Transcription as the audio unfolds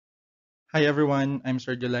Hi everyone, I'm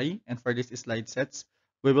Sir July, and for this slide sets,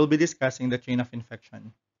 we will be discussing the chain of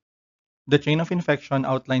infection. The chain of infection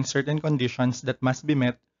outlines certain conditions that must be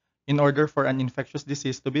met in order for an infectious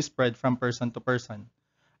disease to be spread from person to person.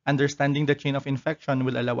 Understanding the chain of infection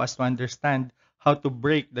will allow us to understand how to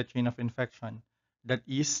break the chain of infection, that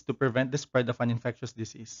is, to prevent the spread of an infectious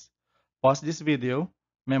disease. Pause this video,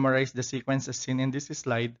 memorize the sequence as seen in this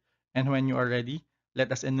slide, and when you are ready,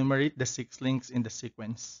 let us enumerate the 6 links in the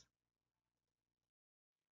sequence.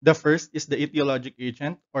 The first is the etiologic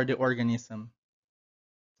agent or the organism,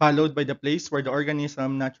 followed by the place where the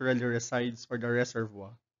organism naturally resides or the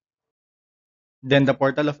reservoir. Then the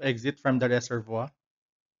portal of exit from the reservoir.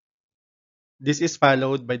 This is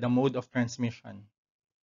followed by the mode of transmission,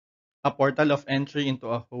 a portal of entry into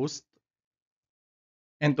a host,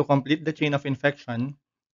 and to complete the chain of infection,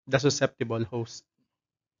 the susceptible host.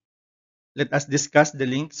 Let us discuss the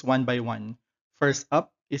links one by one. First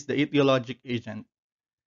up is the etiologic agent.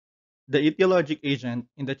 The etiologic agent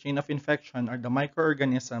in the chain of infection are the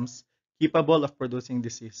microorganisms capable of producing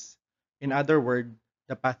disease. In other words,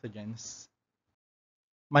 the pathogens.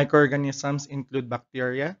 Microorganisms include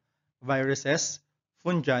bacteria, viruses,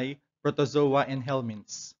 fungi, protozoa, and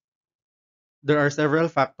helminths. There are several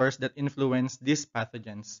factors that influence these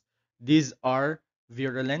pathogens. These are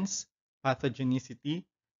virulence, pathogenicity,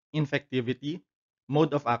 infectivity,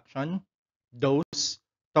 mode of action, dose,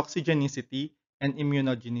 toxigenicity, and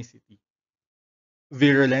immunogenicity.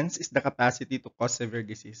 Virulence is the capacity to cause severe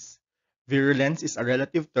disease. Virulence is a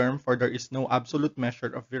relative term for there is no absolute measure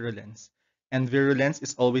of virulence, and virulence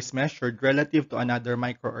is always measured relative to another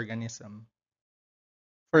microorganism.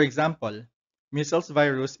 For example, measles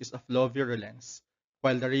virus is of low virulence,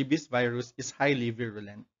 while the rabies virus is highly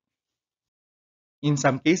virulent. In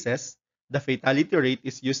some cases, the fatality rate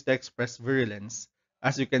is used to express virulence.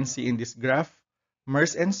 As you can see in this graph,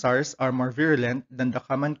 MERS and SARS are more virulent than the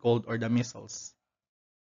common cold or the measles.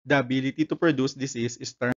 The ability to produce disease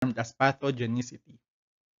is termed as pathogenicity.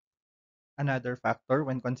 Another factor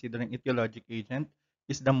when considering etiologic agent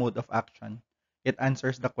is the mode of action. It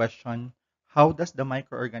answers the question, how does the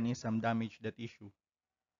microorganism damage the tissue?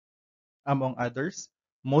 Among others,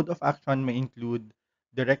 mode of action may include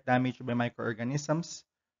direct damage by microorganisms,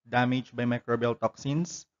 damage by microbial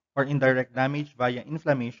toxins, or indirect damage via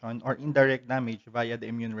inflammation or indirect damage via the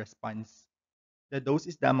immune response. The dose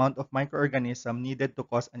is the amount of microorganism needed to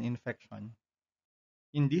cause an infection.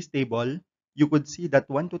 In this table, you could see that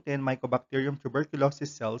 1 to 10 Mycobacterium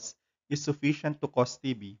tuberculosis cells is sufficient to cause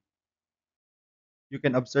TB. You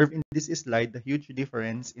can observe in this slide the huge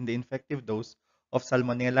difference in the infective dose of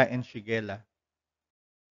Salmonella and Shigella.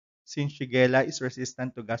 Since Shigella is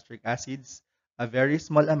resistant to gastric acids, a very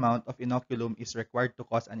small amount of inoculum is required to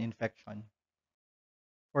cause an infection.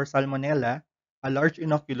 For Salmonella, a large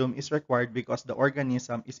inoculum is required because the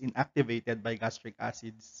organism is inactivated by gastric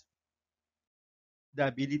acids. The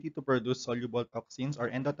ability to produce soluble toxins or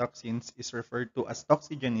endotoxins is referred to as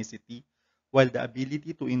toxigenicity, while the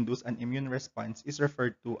ability to induce an immune response is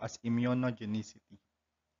referred to as immunogenicity.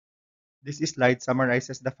 This slide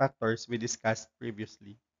summarizes the factors we discussed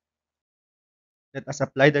previously. Let us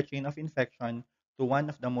apply the chain of infection to one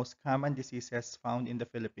of the most common diseases found in the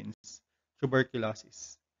Philippines,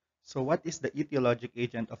 tuberculosis. So what is the etiologic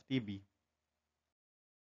agent of TB?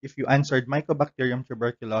 If you answered Mycobacterium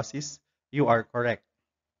tuberculosis, you are correct.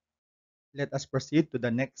 Let us proceed to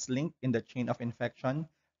the next link in the chain of infection,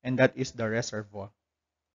 and that is the reservoir.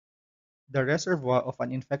 The reservoir of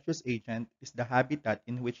an infectious agent is the habitat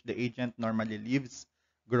in which the agent normally lives,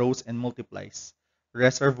 grows, and multiplies.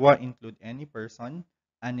 Reservoir include any person,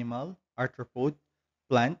 animal, arthropod,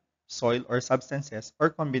 plant, soil, or substances, or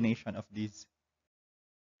combination of these.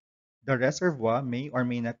 The reservoir may or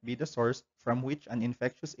may not be the source from which an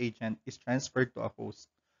infectious agent is transferred to a host.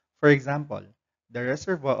 For example, the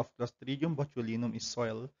reservoir of Clostridium botulinum is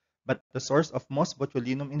soil, but the source of most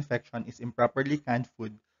botulinum infection is improperly canned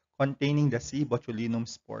food containing the C. botulinum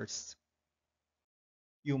spores.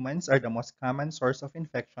 Humans are the most common source of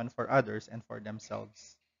infection for others and for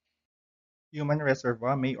themselves. Human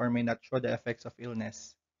reservoir may or may not show the effects of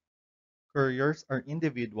illness. Couriers are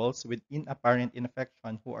individuals with inapparent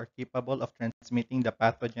infection who are capable of transmitting the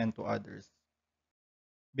pathogen to others.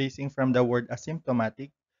 Basing from the word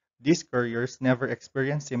asymptomatic, these couriers never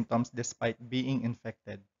experience symptoms despite being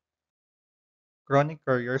infected. Chronic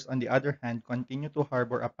couriers, on the other hand, continue to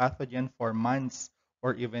harbor a pathogen for months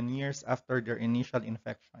or even years after their initial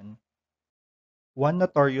infection. One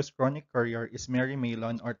notorious chronic courier is Mary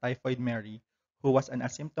Malon or Typhoid Mary, who was an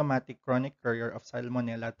asymptomatic chronic courier of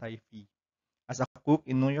Salmonella typhi. As a cook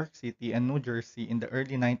in New York City and New Jersey in the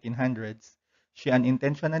early 1900s, She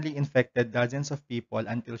unintentionally infected dozens of people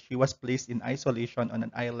until she was placed in isolation on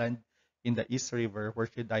an island in the East River where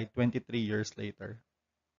she died 23 years later.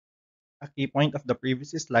 A key point of the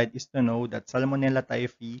previous slide is to know that Salmonella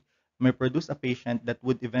typhi may produce a patient that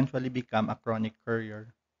would eventually become a chronic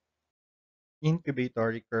courier.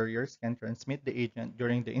 Incubatory couriers can transmit the agent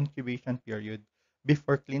during the incubation period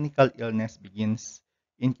before clinical illness begins.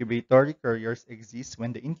 Incubatory couriers exist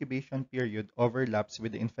when the incubation period overlaps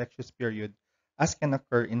with the infectious period, as can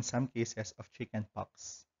occur in some cases of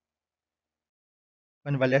chickenpox.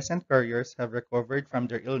 Convalescent couriers have recovered from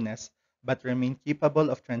their illness but remain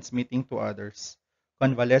capable of transmitting to others.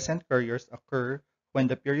 Convalescent couriers occur when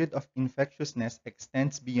the period of infectiousness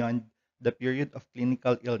extends beyond the period of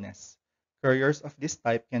clinical illness. Couriers of this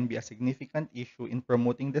type can be a significant issue in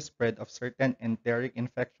promoting the spread of certain enteric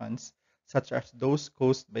infections, such as those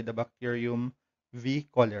caused by the bacterium V.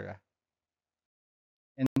 cholera.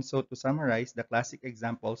 And so to summarize the classic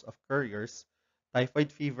examples of couriers,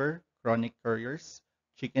 typhoid fever, chronic couriers,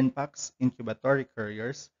 chickenpox, incubatory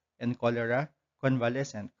couriers, and cholera,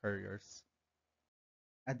 convalescent couriers.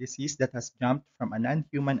 A disease that has jumped from a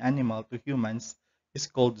non-human animal to humans is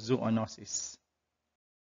called zoonosis.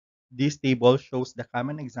 This table shows the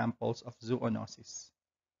common examples of zoonosis.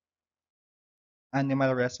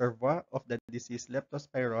 Animal reservoir of the disease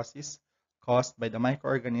leptospirosis caused by the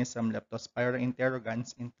microorganism Leptospira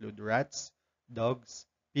interrogans include rats, dogs,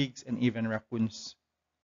 pigs, and even raccoons.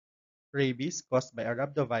 Rabies caused by a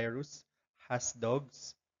rhabdovirus has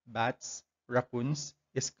dogs, bats, raccoons,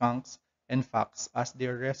 skunks, and fox as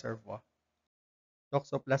their reservoir.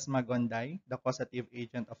 Toxoplasma gondii, the causative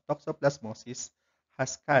agent of toxoplasmosis,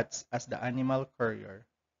 has cats as the animal courier.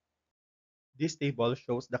 This table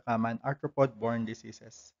shows the common arthropod-borne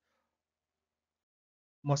diseases.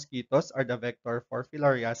 Mosquitoes are the vector for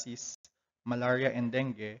filariasis, malaria, and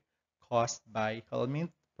dengue caused by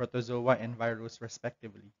helminth, protozoa, and virus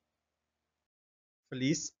respectively.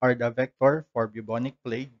 Fleas are the vector for bubonic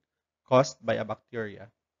plague caused by a bacteria.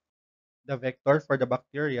 The vector for the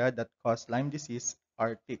bacteria that cause Lyme disease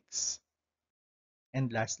are ticks.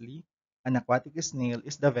 And lastly, an aquatic snail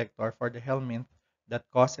is the vector for the helminth that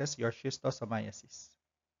causes your schistosomiasis.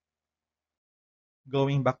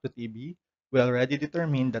 Going back to TB, we already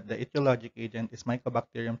determined that the etiologic agent is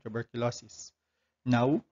Mycobacterium tuberculosis.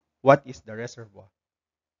 Now, what is the reservoir?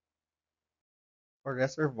 For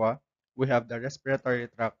reservoir, we have the respiratory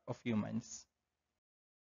tract of humans.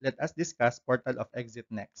 Let us discuss portal of exit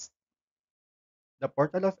next. The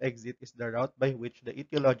portal of exit is the route by which the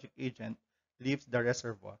etiologic agent leaves the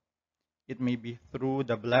reservoir. It may be through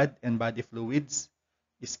the blood and body fluids,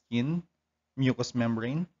 skin, mucous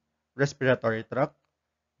membrane, respiratory tract,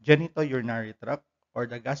 genitourinary tract, or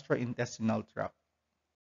the gastrointestinal tract.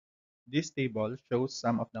 This table shows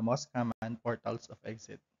some of the most common portals of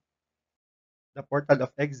exit. The portal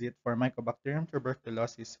of exit for Mycobacterium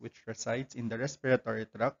tuberculosis, which resides in the respiratory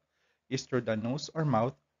tract, is through the nose or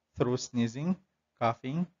mouth through sneezing,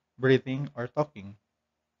 coughing, breathing, or talking.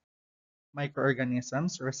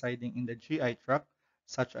 Microorganisms residing in the GI tract,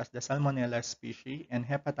 such as the Salmonella species and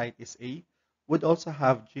hepatitis A, would also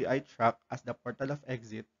have GI tract as the portal of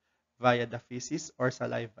exit via the feces or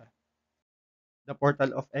saliva. The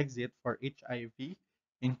portal of exit for HIV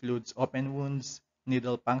includes open wounds,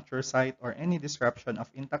 needle puncture site, or any disruption of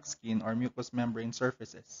intact skin or mucous membrane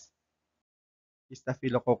surfaces.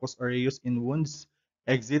 Staphylococcus aureus in wounds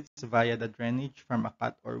exits via the drainage from a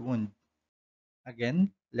cut or wound.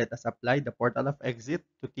 Again, let us apply the portal of exit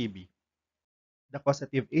to TB. The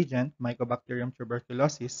causative agent, Mycobacterium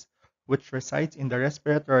tuberculosis, which resides in the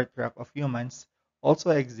respiratory tract of humans, also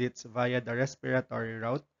exits via the respiratory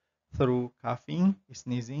route through coughing,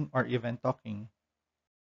 sneezing, or even talking.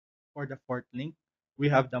 For the fourth link, we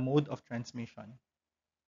have the mode of transmission.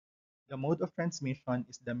 The mode of transmission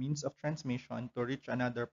is the means of transmission to reach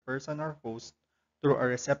another person or host through a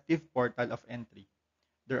receptive portal of entry.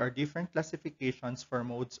 There are different classifications for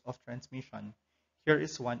modes of transmission. Here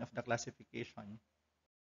is one of the classification: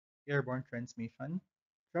 airborne transmission,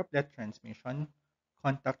 droplet transmission,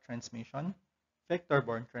 contact transmission,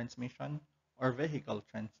 vector-borne transmission, or vehicle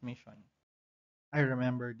transmission. I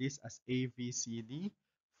remember this as AVCD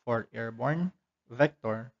for airborne,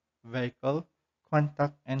 vector, vehicle,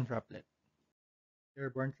 contact, and droplet.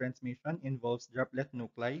 Airborne transmission involves droplet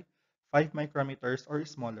nuclei, 5 micrometers or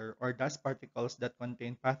smaller, or dust particles that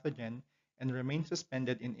contain pathogen and remain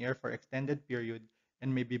suspended in air for extended period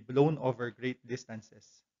and may be blown over great distances.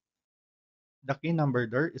 The key number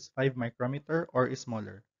there is 5 micrometer or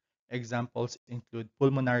smaller. Examples include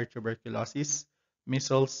pulmonary tuberculosis,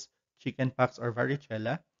 measles, chickenpox or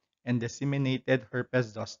varicella, and disseminated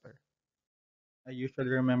herpes zoster. I usually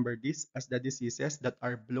remember this as the diseases that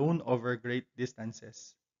are blown over great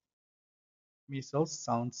distances. Measles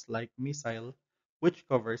sounds like missile, which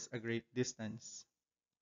covers a great distance.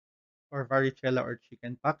 For varicella or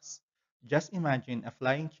chickenpox, just imagine a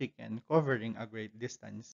flying chicken covering a great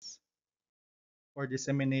distance. For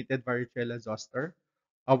disseminated varicella zoster,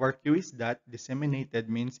 our cue is that disseminated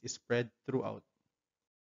means spread throughout.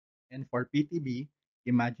 And for PTB,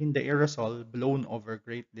 imagine the aerosol blown over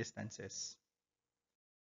great distances.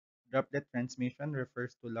 Droplet transmission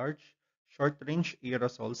refers to large, short-range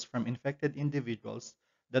aerosols from infected individuals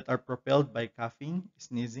that are propelled by coughing,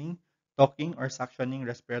 sneezing, talking, or suctioning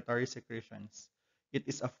respiratory secretions. It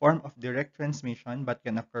is a form of direct transmission but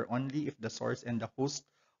can occur only if the source and the host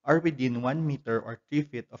are within 1 meter or 3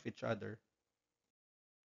 feet of each other.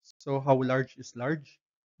 So how large is large?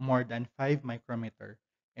 More than 5 micrometer.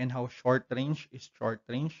 And how short range is short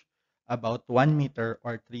range? About 1 meter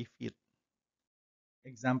or 3 feet.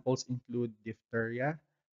 Examples include diphtheria,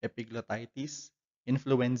 epiglottitis,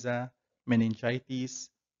 influenza, meningitis,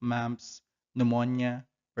 mumps, pneumonia,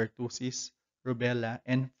 pertussis, rubella,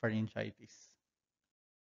 and pharyngitis.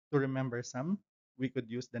 To remember some, we could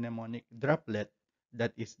use the mnemonic droplet,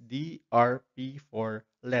 that is DRP for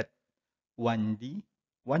let, 1D,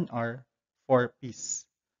 1R for peace,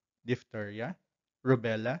 diphtheria,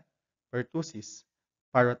 rubella, pertussis,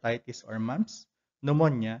 parotitis or mumps,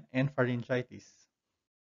 pneumonia, and pharyngitis.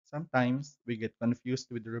 Sometimes we get confused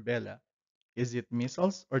with rubella. Is it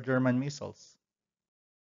measles or German measles?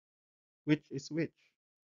 Which is which?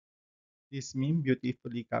 This meme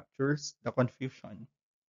beautifully captures the confusion.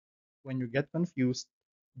 When you get confused,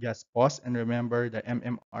 just pause and remember the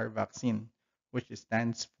MMR vaccine, which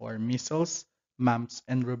stands for measles, mumps,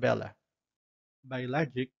 and rubella. By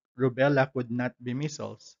logic, rubella could not be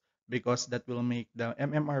measles because that will make the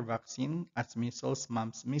MMR vaccine as measles,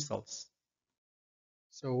 mumps, measles.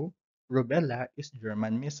 So, rubella is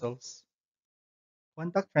German measles.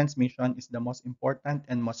 Contact transmission is the most important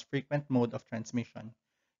and most frequent mode of transmission.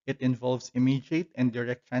 It involves immediate and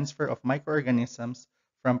direct transfer of microorganisms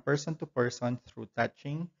from person to person through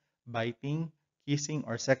touching, biting, kissing,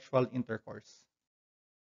 or sexual intercourse.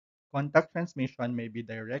 Contact transmission may be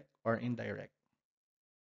direct or indirect.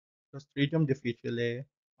 Clostridium difficile,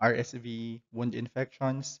 RSV, wound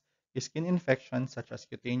infections, skin infections such as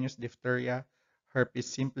cutaneous diphtheria, herpes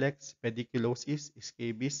simplex, pediculosis,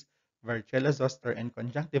 scabies, varicella zoster, and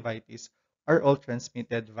conjunctivitis are all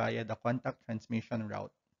transmitted via the contact transmission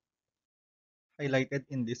route. Highlighted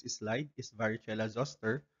in this slide is varicella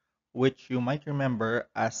zoster, which you might remember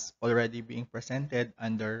as already being presented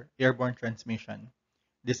under airborne transmission.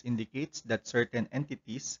 This indicates that certain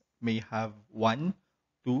entities may have one,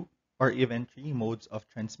 two, or even three modes of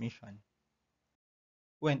transmission.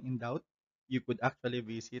 When in doubt, you could actually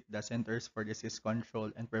visit the Centers for Disease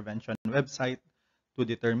Control and Prevention website to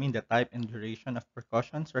determine the type and duration of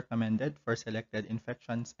precautions recommended for selected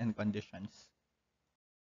infections and conditions.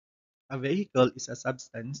 A vehicle is a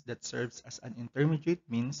substance that serves as an intermediate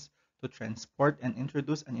means to transport and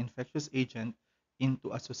introduce an infectious agent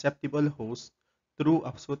into a susceptible host through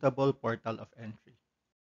a suitable portal of entry.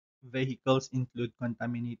 Vehicles include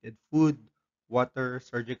contaminated food, water,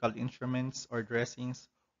 surgical instruments or dressings,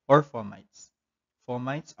 or fomites.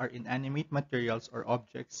 Fomites are inanimate materials or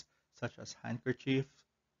objects such as handkerchiefs,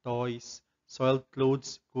 toys, soiled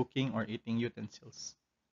clothes, cooking or eating utensils.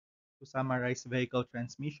 To summarize vehicle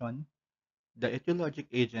transmission, the etiologic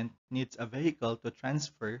agent needs a vehicle to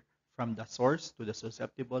transfer from the source to the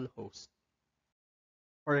susceptible host.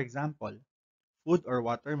 For example, food or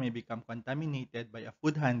water may become contaminated by a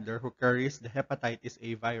food handler who carries the hepatitis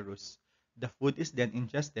A virus. The food is then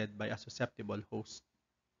ingested by a susceptible host.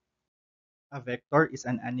 A vector is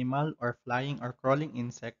an animal or flying or crawling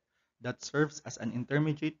insect that serves as an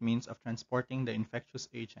intermediate means of transporting the infectious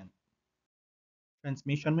agent.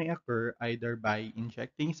 Transmission may occur either by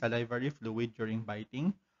injecting salivary fluid during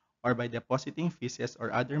biting or by depositing feces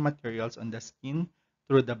or other materials on the skin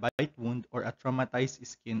through the bite wound or a traumatized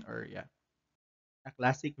skin area. A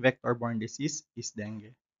classic vector-borne disease is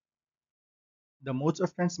dengue. The modes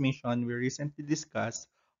of transmission we recently discussed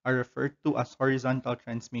are referred to as horizontal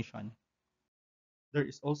transmission. There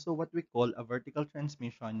is also what we call a vertical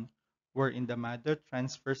transmission, wherein the mother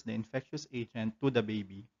transfers the infectious agent to the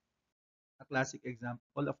baby. A classic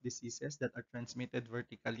example of diseases that are transmitted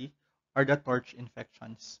vertically are the torch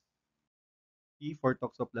infections. T for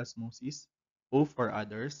toxoplasmosis, O for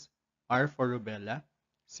others, R for rubella,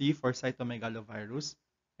 C for cytomegalovirus,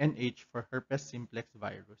 and H for herpes simplex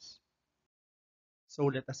virus. So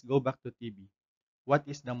let us go back to TB. What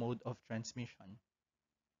is the mode of transmission?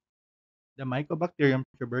 The Mycobacterium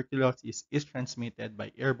tuberculosis is transmitted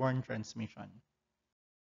by airborne transmission.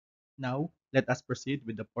 Now, let us proceed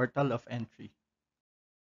with the portal of entry.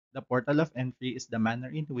 The portal of entry is the manner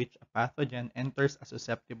in which a pathogen enters a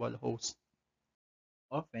susceptible host.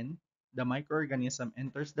 Often, the microorganism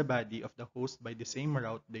enters the body of the host by the same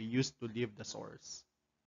route they used to leave the source.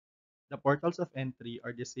 The portals of entry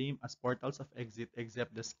are the same as portals of exit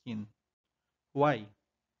except the skin. Why?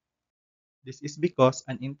 This is because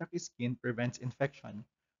an intact skin prevents infection.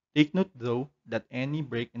 Take note though that any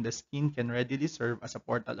break in the skin can readily serve as a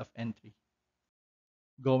portal of entry.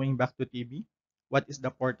 Going back to TB, what is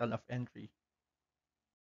the portal of entry?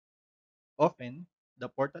 Often, the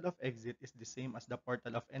portal of exit is the same as the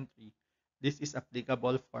portal of entry. This is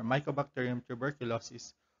applicable for Mycobacterium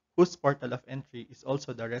tuberculosis, whose portal of entry is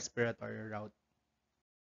also the respiratory route.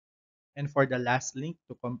 And for the last link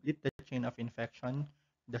to complete the chain of infection,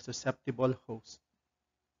 the susceptible host.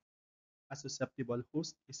 A susceptible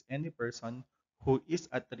host is any person who is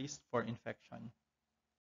at risk for infection.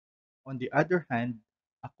 On the other hand,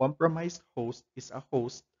 a compromised host is a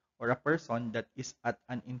host or a person that is at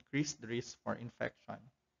an increased risk for infection.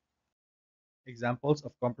 Examples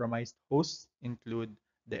of compromised hosts include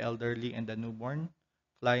the elderly and the newborn,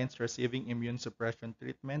 clients receiving immune suppression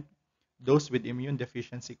treatment, those with immune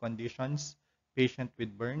deficiency conditions, patients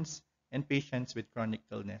with burns, and patients with chronic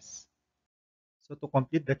illness. So to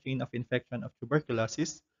complete the chain of infection of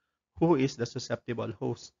tuberculosis, who is the susceptible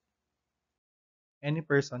host? Any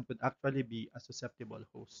person could actually be a susceptible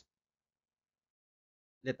host.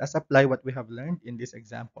 Let us apply what we have learned in this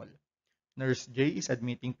example. Nurse J is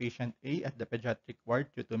admitting patient A at the pediatric ward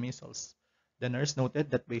due to measles. The nurse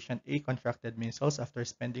noted that patient A contracted measles after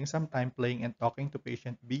spending some time playing and talking to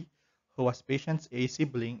patient B, who was patient A's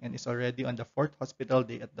sibling and is already on the fourth hospital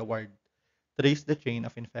day at the ward. Trace the chain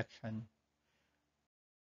of infection.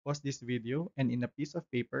 Pause this video and in a piece of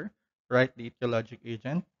paper, write the etiologic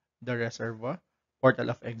agent, the reservoir,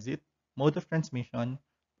 portal of exit, mode of transmission,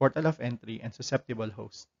 portal of entry, and susceptible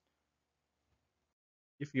host.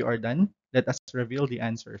 If you are done, let us reveal the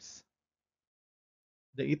answers.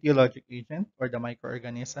 The etiologic agent or the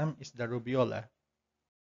microorganism is the rubeola.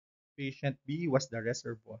 Patient B was the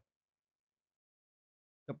reservoir.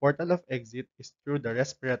 The portal of exit is through the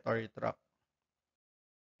respiratory tract.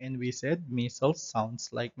 And we said measles sounds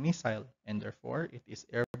like missile, and therefore it is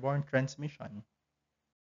airborne transmission.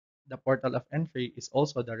 The portal of entry is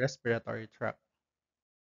also the respiratory tract.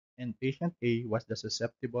 And patient A was the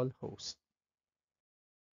susceptible host.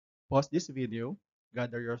 Pause this video,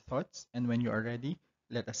 gather your thoughts, and when you are ready,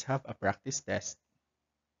 let us have a practice test.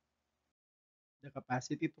 The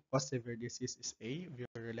capacity to cause severe disease is A.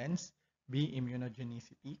 Virulence, B.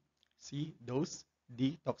 Immunogenicity, C. Dose,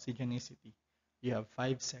 D. Toxigenicity. You have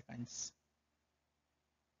 5 seconds.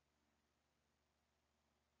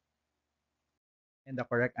 And the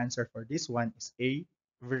correct answer for this one is A.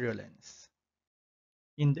 Virulence.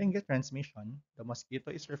 In dengue transmission, the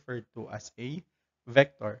mosquito is referred to as A.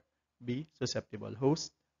 Vector, B. Susceptible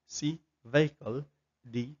host, C. Vehicle,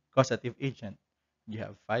 D. Causative agent. You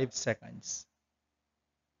have 5 seconds.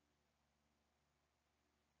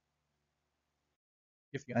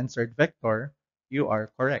 If you answered vector, you are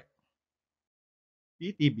correct.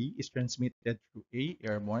 PTB is transmitted through A.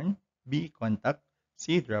 Airborne, B. Contact,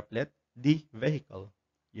 C. Droplet, D. Vehicle.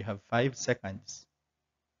 You have 5 seconds.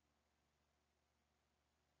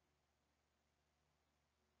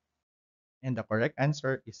 And the correct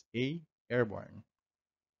answer is A. Airborne.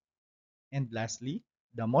 And lastly,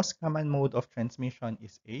 the most common mode of transmission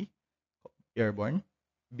is A. Airborne,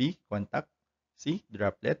 B. Contact, C.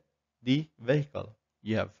 Droplet, D. Vehicle.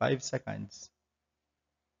 You have 5 seconds.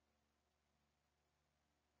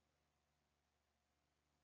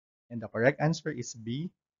 And the correct answer is B.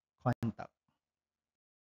 Contact.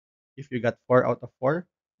 If you got 4 out of 4,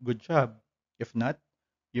 good job. If not,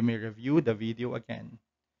 you may review the video again.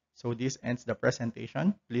 So this ends the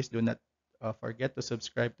presentation. Please do not forget to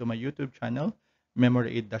subscribe to my YouTube channel,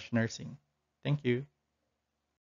 Memory Aid Nursing. Thank you.